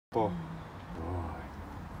Oh.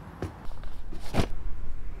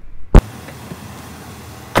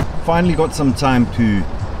 Finally got some time to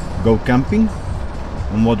go camping,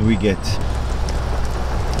 and what do we get?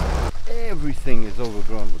 Everything is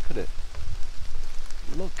overgrown. Look at it.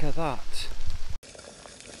 Look at that.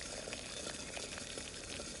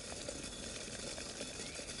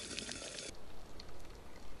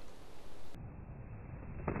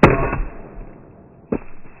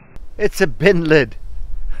 It's a bin lid.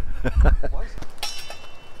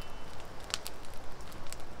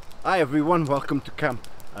 Hi everyone, welcome to camp.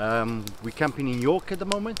 We're camping in York at the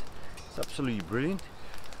moment. It's absolutely brilliant.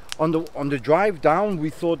 On the drive down,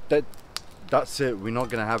 we thought that's it. We're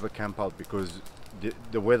not gonna have a camp out because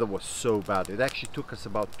the weather was so bad. It actually took us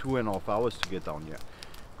about 2.5 hours to get down here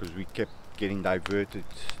because we kept getting diverted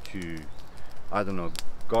to, I don't know,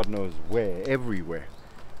 God knows where, everywhere.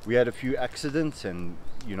 We had a few accidents, and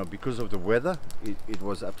you know, because of the weather, it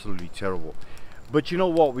was absolutely terrible. But you know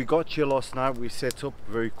what, we got here last night. We set up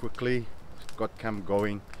very quickly, got camp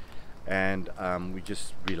going, and we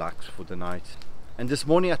just relaxed for the night. And this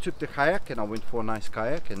morning I took the kayak and I went for a nice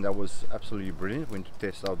kayak, and that was absolutely brilliant. Went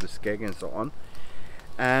to test out the skeg and so on,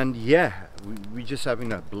 and yeah, we're just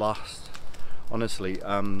having a blast. Honestly,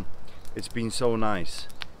 it's been so nice.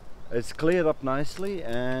 It's cleared up nicely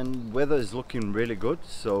and weather is looking really good,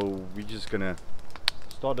 so we're just gonna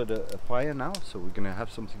start a fire now. So we're gonna have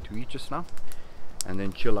something to eat just now and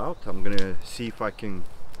then chill out. I'm gonna see if I can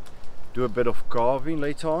do a bit of carving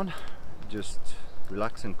later on, just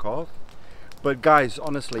relax and carve. But guys,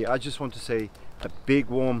 honestly, I just want to say a big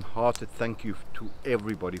warm-hearted thank you to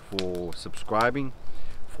everybody for subscribing,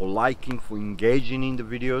 for liking, for engaging in the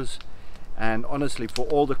videos, and honestly for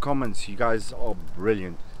all the comments. You guys are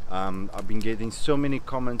brilliant. I've been getting so many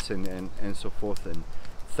comments and so forth, and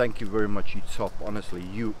thank you very much. You top, honestly,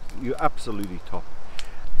 you absolutely top.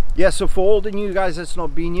 Yeah, so for all the new guys that's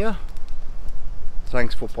not been here,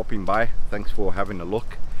 thanks for popping by, thanks for having a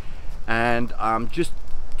look. And just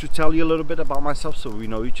to tell you a little bit about myself so we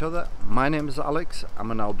know each other, my name is Alex.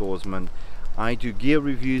 I'm an outdoorsman. I do gear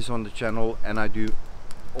reviews on the channel, and I do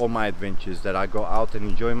all my adventures that I go out and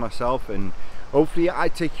enjoy myself, and hopefully I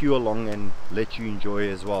take you along and let you enjoy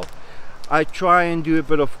as well. I try and do a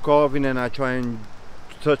bit of carving, and I try and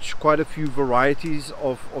touch quite a few varieties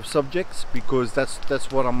of subjects, because that's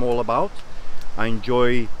what I'm all about. I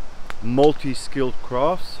enjoy multi-skilled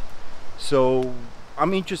crafts, so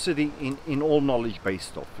I'm interested in all knowledge-based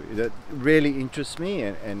stuff. That really interests me,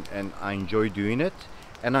 and I enjoy doing it,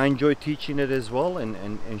 and I enjoy teaching it as well,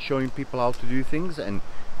 and showing people how to do things and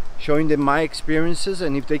showing them my experiences,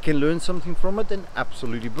 and if they can learn something from it, then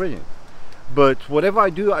absolutely brilliant. But whatever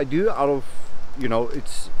I do out of, you know,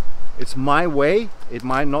 it's my way. It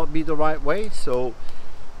might not be the right way, so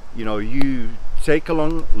you know, you take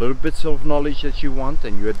along little bits of knowledge that you want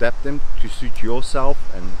and you adapt them to suit yourself,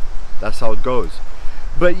 and that's how it goes.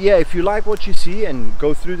 But yeah, if you like what you see, and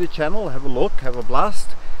go through the channel, have a look, have a blast,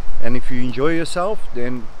 and if you enjoy yourself,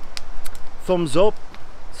 then thumbs up,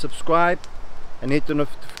 subscribe, and hit the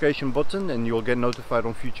notification button, and you'll get notified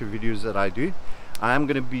on future videos that I do. I am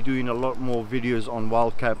going to be doing a lot more videos on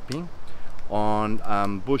wild camping, on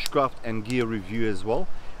bushcraft and gear review as well.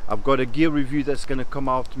 I've got a gear review that's going to come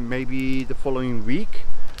out maybe the following week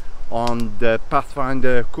on the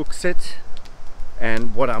Pathfinder cook set.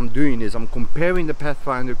 And what I'm doing is I'm comparing the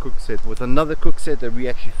Pathfinder cook set with another cook set that we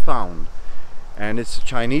actually found, and it's a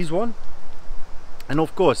Chinese one. And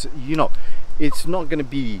of course, you know, it's not going to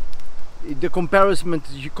be the comparison.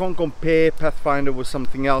 You can't compare Pathfinder with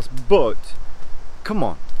something else, but come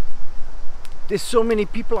on, there's so many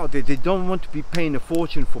people out there, they don't want to be paying a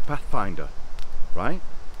fortune for Pathfinder, right?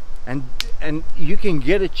 And you can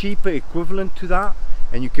get a cheaper equivalent to that,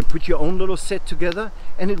 and you can put your own little set together,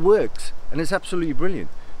 and it works, and it's absolutely brilliant.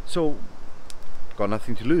 So got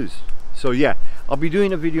nothing to lose. So yeah, I'll be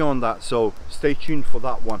doing a video on that, so stay tuned for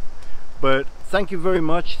that one. But thank you very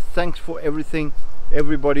much. Thanks for everything,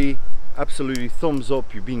 everybody. Absolutely thumbs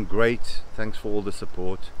up. You've been great. Thanks for all the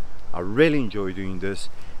support. I really enjoy doing this,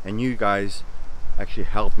 and you guys actually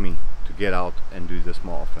help me to get out and do this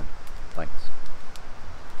more often. Thanks.